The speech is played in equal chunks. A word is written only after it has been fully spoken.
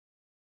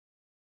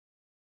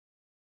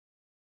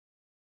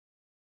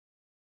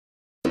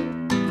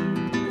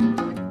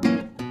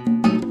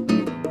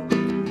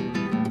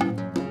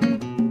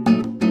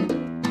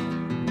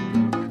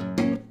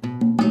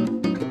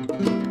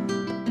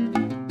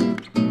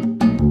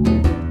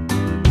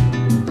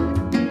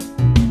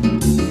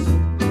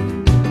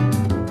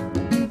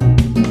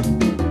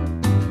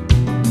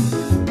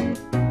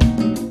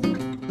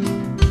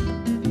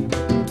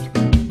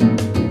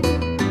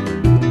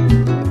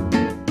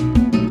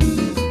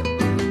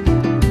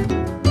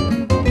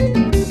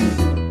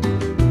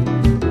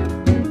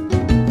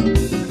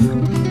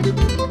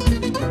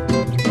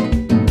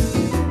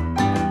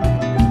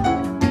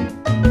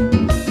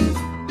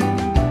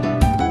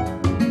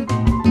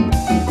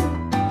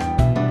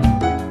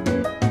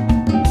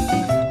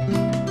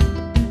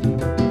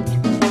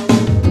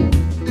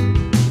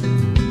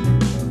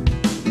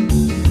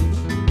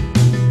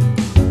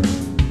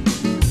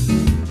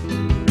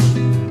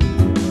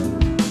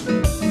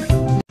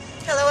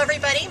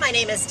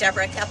is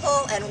Deborah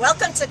Keppel, and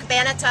welcome to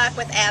Cabana Talk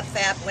with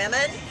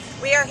Abfabwomen.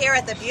 We are here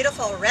at the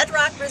beautiful Red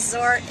Rock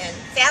Resort in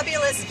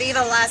fabulous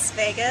Viva Las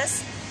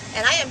Vegas,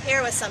 and I am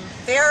here with some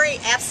very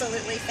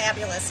absolutely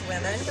fabulous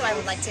women who I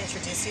would like to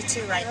introduce you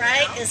to right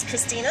now. Is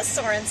Christina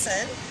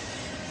Sorensen,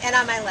 and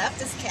on my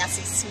left is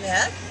Kassie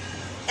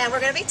Smith, and we're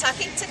going to be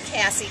talking to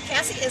Kassie.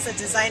 Kassie is a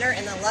designer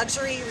in the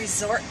luxury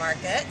resort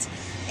market,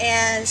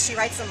 and she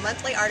writes a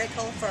monthly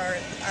article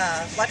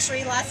for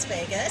Luxury Las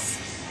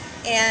Vegas.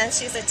 And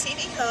she's a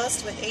TV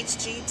host with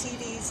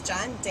HGTV's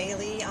John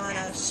Daly on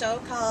a show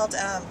called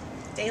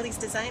Daly's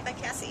Designed by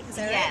Kassie. Is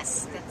that right?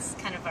 Yes, that's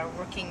kind of our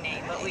working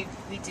name, but we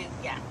do,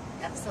 yeah,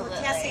 absolutely.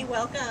 Well, Kassie,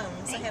 welcome.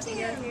 So happy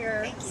you're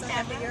here. Thank you, so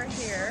happy you're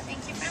here.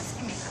 Thank you for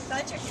asking me. I'm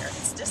glad you're here.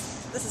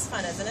 This is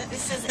fun, isn't it?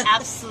 This is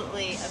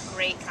absolutely a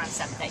great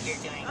concept that you're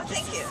doing. Oh,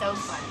 thank you. This is so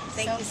fun.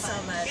 Thank you so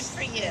much. Good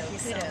for you. Thank you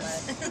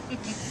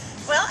so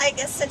much. Well, I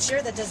guess since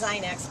you're the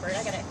design expert,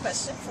 I got a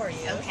question for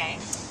you. Okay.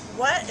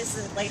 What is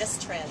the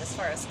latest trend as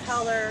far as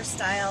color,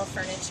 style,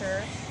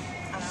 furniture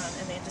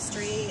in the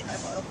industry?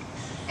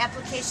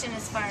 Application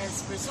as far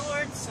as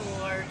resorts,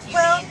 or do you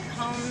mean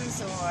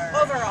homes, or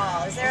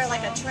overall? Is there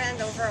like a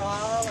trend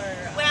overall,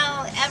 or?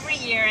 Well, every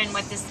year, and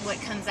what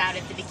comes out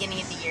at the beginning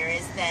of the year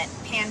is that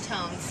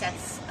Pantone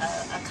sets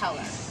a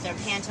color, their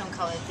Pantone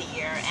color of the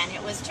year, and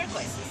it was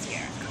turquoise this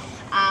year.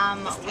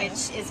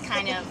 Which is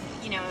kind of,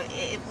 you know,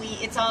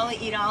 it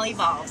all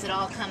evolves, it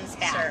all comes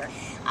back. Sure.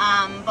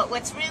 But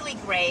what's really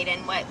great,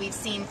 and what we've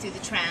seen through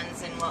the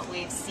trends, and what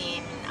we've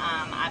seen,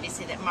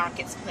 obviously, that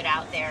markets put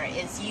out there,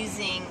 is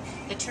using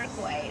the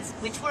turquoise,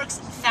 which works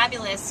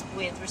fabulous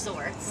with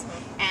resorts,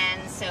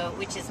 and so,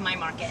 which is my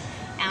market,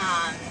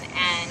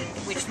 and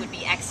which would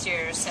be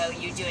exterior. So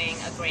you're doing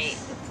a great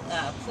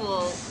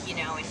pool, you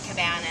know, in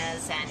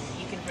cabanas, and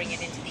you can bring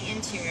it into the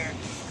interior.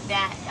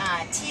 That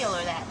teal,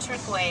 or that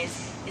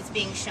turquoise, is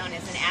being shown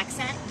as an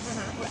accent,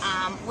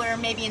 where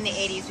maybe in the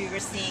 80s we were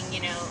seeing,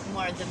 you know,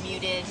 more of the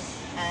muted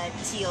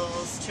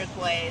teals,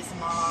 turquoise,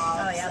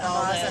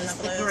 mauves,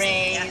 the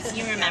grays,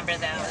 you remember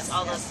those,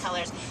 those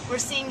colors. We're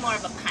seeing more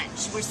of a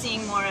punch. We're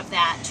seeing more of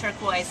that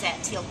turquoise,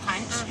 that teal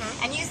punch,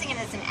 and using it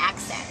as an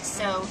accent.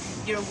 So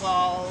your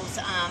walls,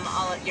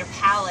 your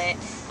palette,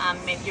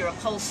 maybe your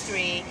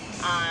upholstery,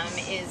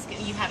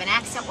 you have an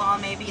accent wall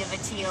maybe of a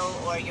teal,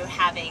 or you're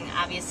having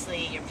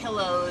obviously your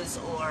pillows,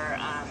 or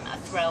a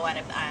throw on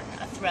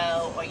a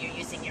throw, or you're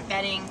using your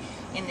bedding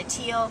in the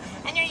teal,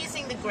 and you're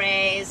using the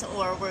grays,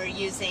 or we're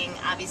using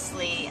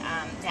obviously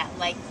that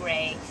light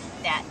gray,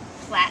 that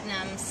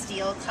platinum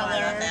steel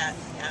color,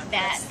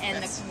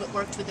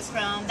 worked with the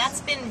chrome.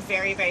 That's been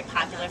very, very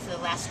popular for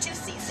the last 2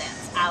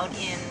 seasons out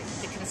in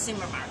the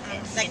consumer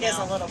market. That gives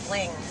a little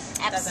bling.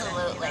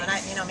 Absolutely.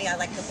 You know me, I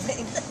like the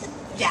bling.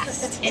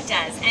 Yes, it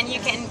does, and you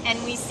can,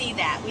 and we see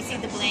that. We see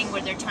the bling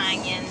where they're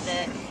tying in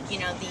the, you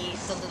know,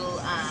 the little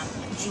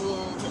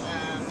jeweled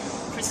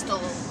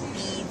crystal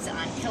beads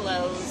on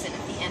pillows, and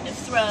at the end of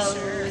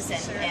throws,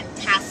 and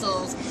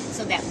tassels,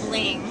 so that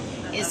bling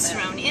is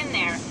thrown in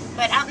there.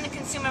 But out in the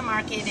consumer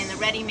market, in the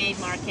ready-made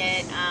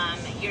market,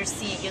 you're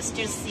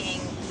still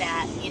seeing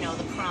that, you know,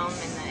 the chrome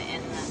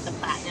and the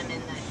platinum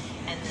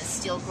and the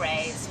steel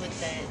grays with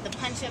the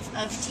punch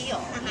of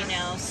teal, you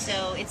know.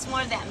 So it's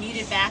more of that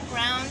muted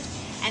background,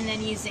 and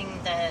then using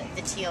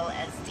the teal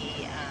as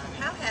the.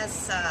 How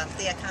has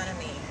the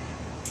economy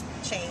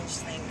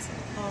changed things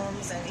in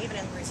homes and even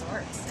in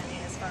resorts? I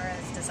mean, as far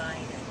as design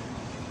and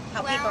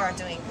how people are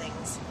doing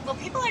things. Well,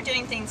 people are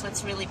doing things.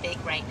 What's really big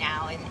right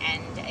now, and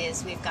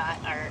is we've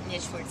got our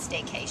niche word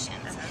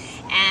staycations.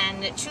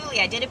 And truly,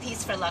 I did a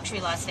piece for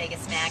Luxury Las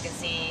Vegas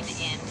magazine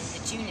in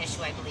the June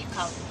issue, I believe.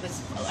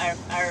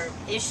 Our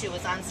issue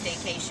was on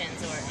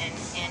staycations,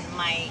 and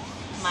my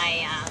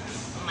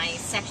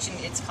section,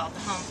 it's called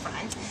the Home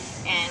Front,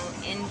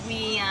 and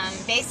we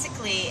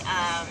basically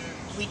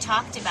we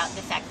talked about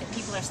the fact that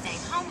people are staying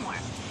home more.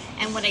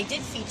 And what I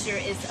did feature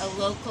is a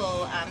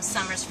local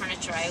Summers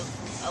Furniture,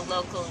 a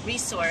local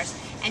resource,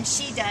 and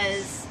she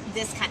does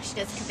this kind. She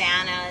does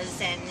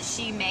cabanas, and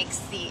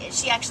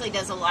she actually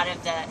does a lot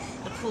of the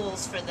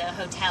pools for the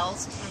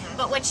hotels.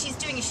 But what she's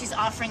doing is she's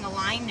offering a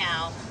line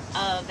now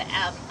of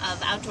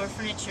outdoor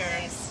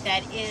furniture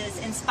that is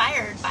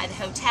inspired by the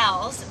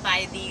hotels,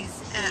 by these.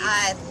 And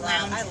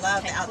I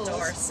love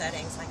outdoor pools.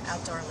 Settings, like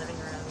outdoor living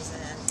rooms,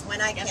 and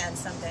when I can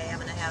someday, I'm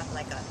going to have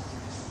like a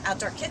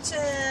outdoor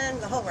kitchen,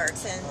 the whole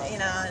works, and you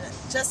know, and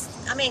just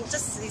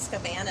these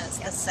cabanas,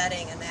 the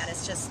setting and that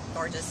is just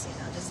gorgeous,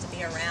 you know, just to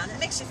be around. It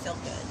makes you feel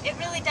good. It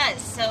really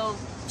does. So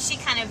she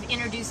kind of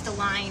introduced a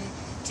line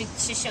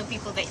to show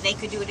people that they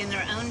could do it in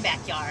their own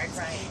backyards,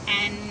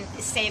 and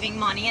saving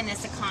money in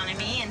this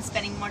economy and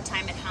spending more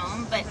time at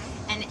home, but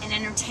and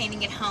and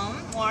entertaining at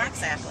home more.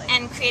 Exactly.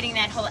 And creating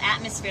that whole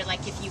atmosphere,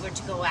 like if you were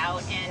to go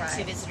out and Right.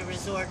 to visit a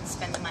resort and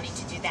spend the money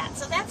to do that.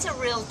 So that's a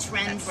real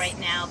trend right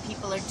now.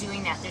 People are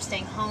doing that. They're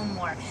staying home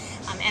more,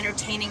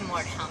 entertaining more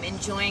at home,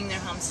 enjoying their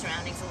home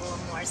surroundings a little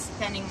more,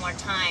 spending more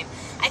time.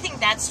 I think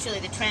that's truly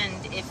the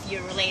trend if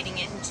you're relating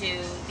it into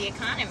the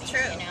economy.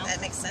 True. You know?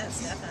 That makes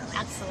sense, definitely.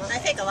 Absolutely. I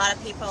think a lot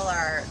of people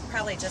are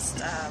probably just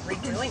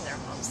redoing their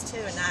homes too,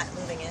 and not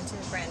moving into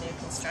brand new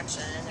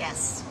construction.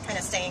 Yes. And kind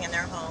of staying in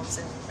their homes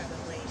and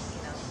probably,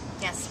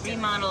 Yes,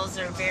 remodels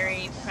are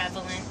very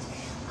prevalent.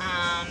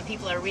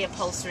 People are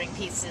reupholstering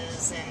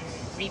pieces and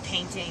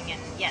repainting,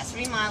 and yes,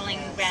 remodeling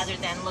rather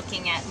than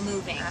looking at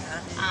moving.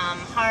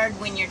 Hard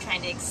when you're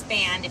trying to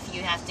expand, if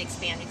you have to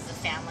expand because of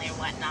family or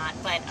whatnot,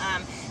 but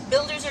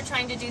builders are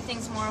trying to do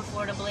things more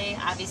affordably.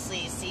 Obviously,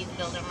 you see the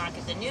builder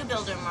market, the new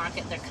builder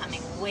market, they're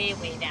coming way,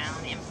 way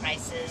down in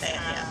prices.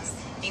 Yes.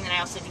 Being that I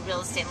also do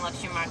real estate and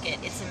luxury market,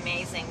 it's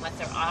amazing what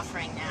they're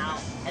offering now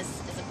as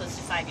opposed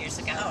to 5 years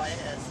ago. Oh, it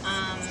is.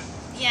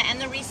 Yeah,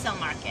 and the resale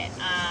market.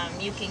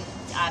 You can,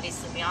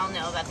 obviously, we all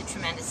know about the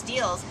tremendous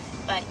deals,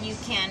 but you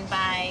can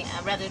buy,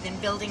 rather than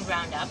building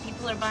ground up,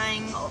 people are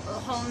buying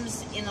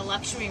homes in the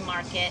luxury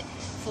market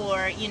for,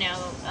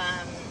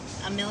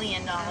 $1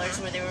 million,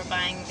 where they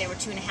were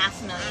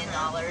 $2.5 million,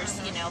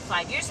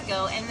 5 years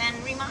ago, and then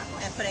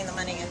remodeling. And putting the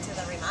money into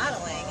the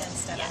remodeling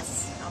instead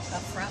of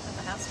up front with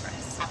the house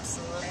price.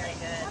 Absolutely. Very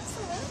good.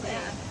 Absolutely.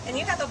 Yeah. And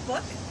you have a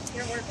book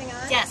you're working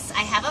on? Yes,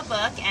 I have a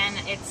book, and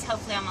it's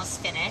hopefully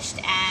almost finished,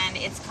 and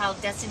it's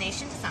called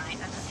Destination Design.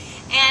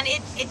 And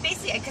it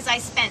basically, because I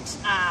spent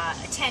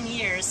 10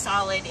 years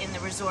solid in the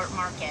resort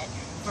market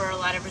for a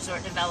lot of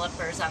resort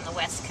developers on the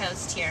West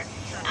Coast here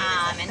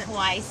in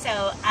Hawaii. So,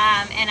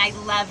 and I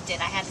loved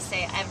it. I had to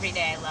say, every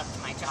day I loved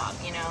my job.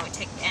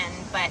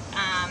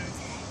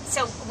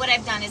 So what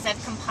I've done is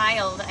I've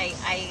compiled.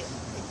 I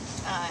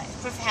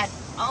had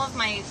all of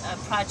my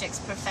projects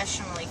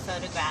professionally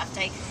photographed.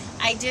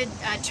 I did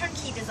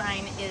turnkey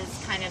design is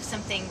kind of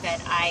something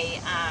that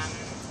I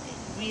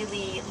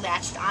really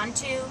latched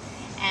onto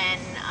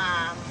and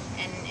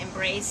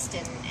embraced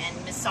and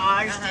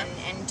massaged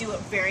and do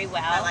it very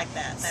well. I like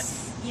that.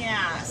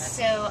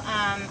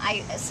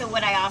 So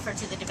what I offer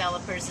to the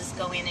developers is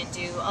go in and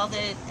do all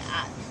the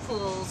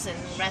pools and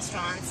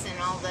restaurants and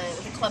all the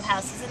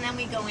clubhouses, and then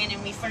we go in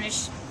and we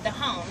furnish the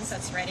homes. So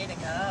it's ready to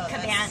go.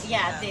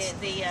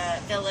 The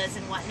villas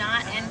and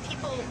whatnot, and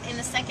people in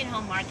the second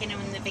home market and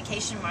in the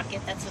vacation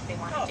market, that's what they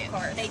want to do. Of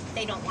course.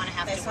 They don't want to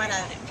have They to just worry want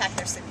about it. to pack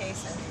their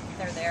suitcase and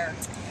they're there.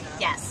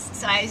 Yes.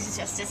 So I was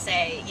just to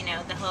say,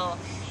 the whole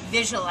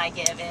visual I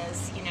give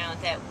is,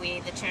 that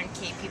the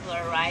turnkey people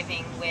are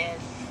arriving with,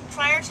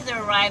 prior to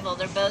their arrival,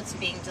 their boats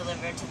being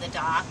delivered to the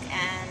dock,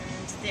 and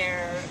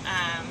their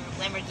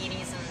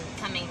Lamborghinis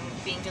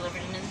being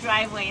delivered into the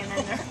driveway, and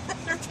then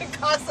their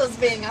Picassos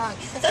being hung.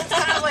 So it's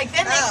kind of like,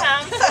 then they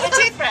come with a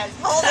toothbrush.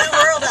 Whole new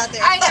world out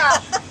there. I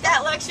know.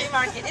 That luxury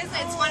market,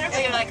 it's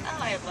wonderful. You're like, oh,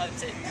 I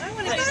loved it. I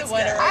want to be the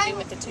one already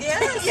with the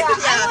toothbrush.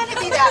 I want to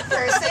be that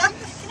person.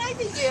 Can I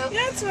be you?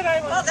 That's what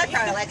I want. Well, that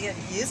probably let you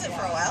use it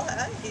for a while,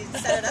 huh? You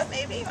set it up,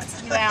 maybe.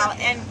 Well,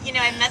 and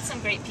I met some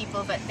great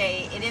people, but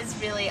it is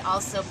really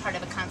also part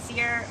of a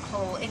concierge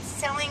whole. It's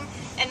selling,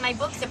 and my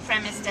book, the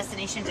premise,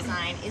 Destination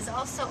Design, is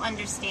also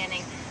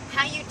understanding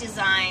how you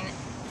design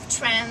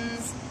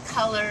trends,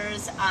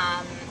 colors,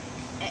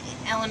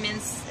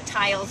 elements,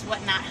 tiles,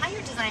 whatnot, how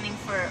you're designing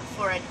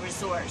for a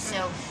resort.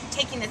 So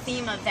taking the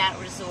theme of that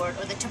resort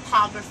or the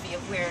topography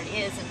of where it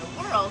is in the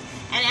world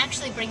and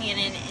actually bringing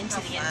it into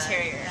the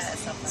interiors. Yeah,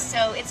 that's so fun.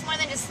 So it's more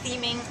than just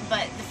theming,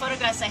 but the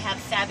photographs, I have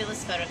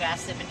fabulous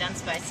photographs that have been done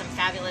by some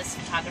fabulous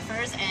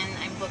photographers, and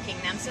I'm booking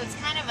them. So it's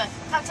kind of a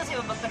cocktail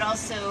table book, but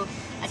also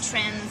a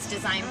trends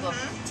design book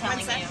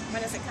telling you.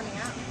 When is it coming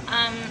out?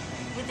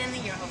 Within the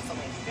year,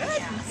 hopefully. Good,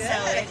 good. So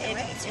I can't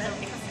wait. it'll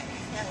be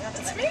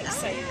It's very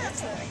exciting.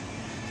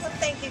 Well,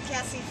 thank you,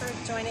 Cassie, for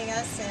joining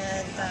us,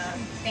 and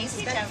Thank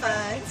you, been Deborah.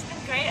 fun. It's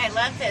been great. I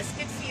love this.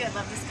 Good for you. I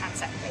love this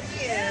concept.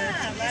 Thank you. Yeah,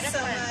 a lot Thank you of so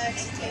fun. much.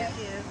 Thank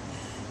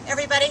you.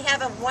 Everybody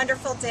have a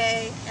wonderful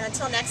day, and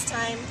until next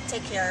time,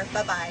 take care.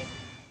 Bye-bye.